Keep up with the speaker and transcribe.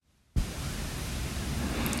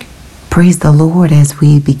Praise the Lord. As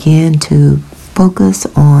we begin to focus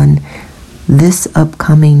on this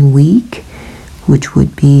upcoming week, which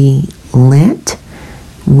would be Lent,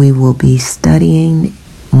 we will be studying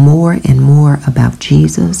more and more about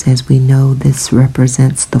Jesus. As we know, this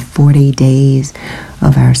represents the 40 days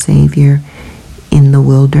of our Savior in the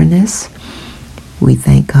wilderness. We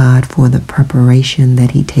thank God for the preparation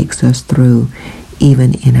that He takes us through,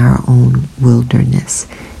 even in our own wilderness.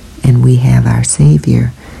 And we have our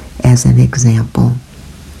Savior as an example.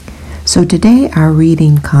 So today our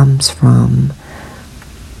reading comes from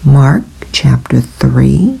Mark chapter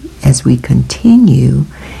 3, as we continue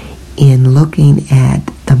in looking at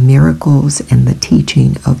the miracles and the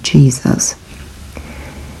teaching of Jesus.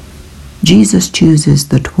 Jesus chooses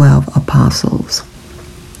the 12 apostles.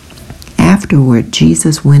 Afterward,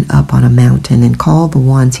 Jesus went up on a mountain and called the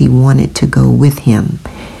ones He wanted to go with Him,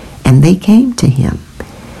 and they came to Him.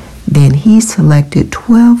 Then He selected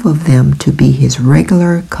 12 of them to be His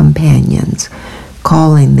regular companions,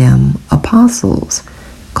 calling them apostles,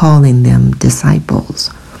 calling them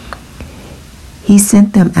disciples. He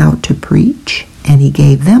sent them out to preach, and He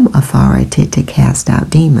gave them authority to cast out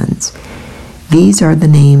demons. These are the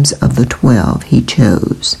names of the 12 He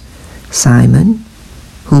chose: Simon,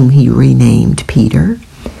 whom He renamed Peter;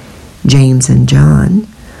 James and John,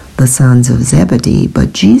 the sons of Zebedee,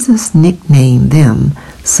 but Jesus nicknamed them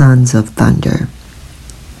sons of thunder;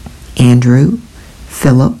 Andrew,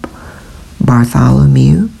 Philip,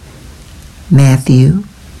 Bartholomew, Matthew,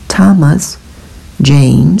 Thomas,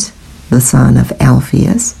 James, the son of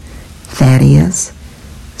Alphaeus, Thaddeus,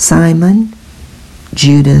 Simon,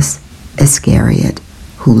 Judas Iscariot,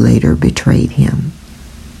 who later betrayed Him.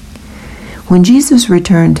 When Jesus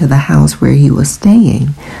returned to the house where He was staying,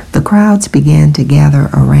 the crowds began to gather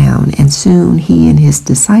around, and soon He and His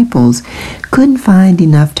disciples couldn't find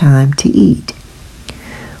enough time to eat.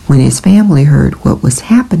 When His family heard what was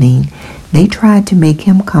happening, they tried to make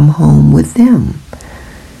Him come home with them.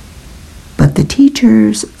 But the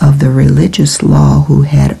teachers of the religious law who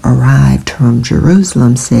had arrived from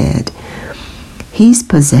Jerusalem said, "He's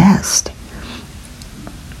possessed."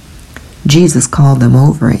 Jesus called them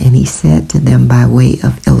over, and He said to them by way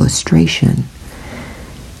of illustration,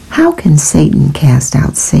 "How can Satan cast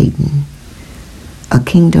out Satan? A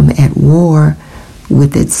kingdom at war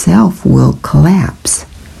with itself will collapse.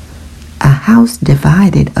 A house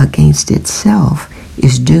divided against itself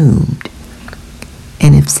is doomed.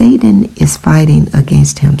 And if Satan is fighting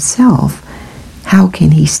against himself, how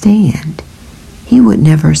can he stand? He would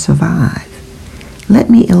never survive. Let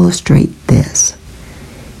me illustrate this.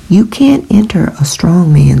 You can't enter a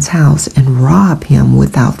strong man's house and rob him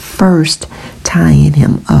without first tying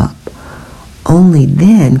him up. Only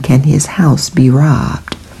then can his house be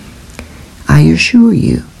robbed. I assure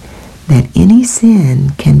you that any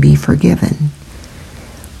sin can be forgiven,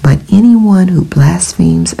 but anyone who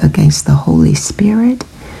blasphemes against the Holy Spirit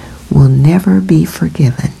will never be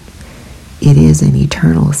forgiven. It is an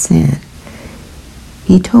eternal sin."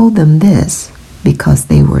 He told them this because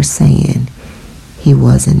they were saying He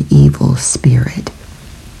was an evil spirit.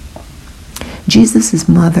 Jesus'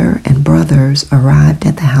 mother and brothers arrived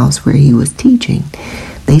at the house where He was teaching.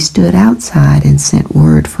 They stood outside and sent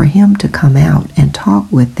word for Him to come out and talk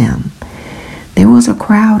with them. There was a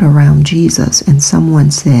crowd around Jesus, and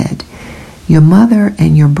someone said, "Your mother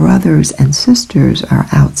and your brothers and sisters are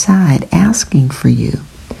outside asking for you."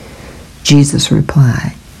 Jesus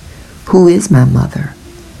replied, "Who is my mother?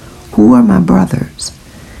 Who are my brothers?"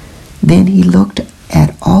 Then He looked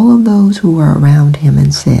at all of those who were around Him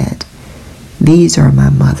and said, "These are my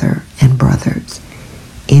mother and brothers.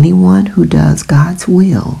 Anyone who does God's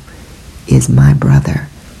will is my brother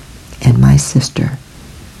and my sister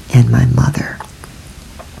and my mother."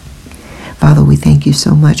 Father, we thank You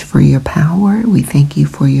so much for Your power. We thank You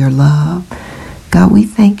for Your love. God, we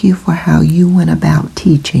thank You for how You went about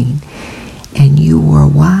teaching, and You were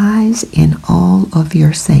wise in all of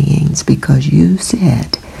Your sayings because You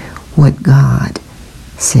said what God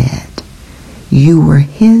said. You were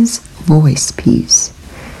His voice piece.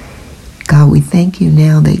 God, we thank You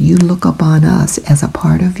now that You look upon us as a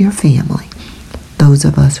part of Your family. Those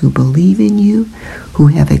of us who believe in You, who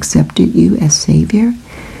have accepted You as Savior,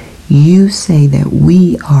 You say that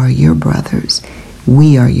we are Your brothers,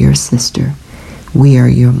 we are Your sister, we are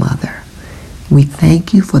Your mother. We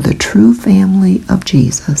thank You for the true family of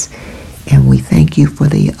Jesus, and we thank You for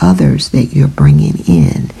the others that You're bringing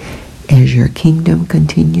in as Your kingdom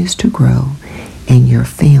continues to grow and Your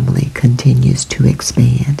family continues to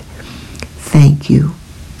expand. Thank You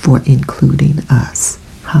for including us.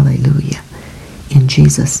 Hallelujah. In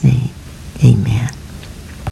Jesus' name, amen.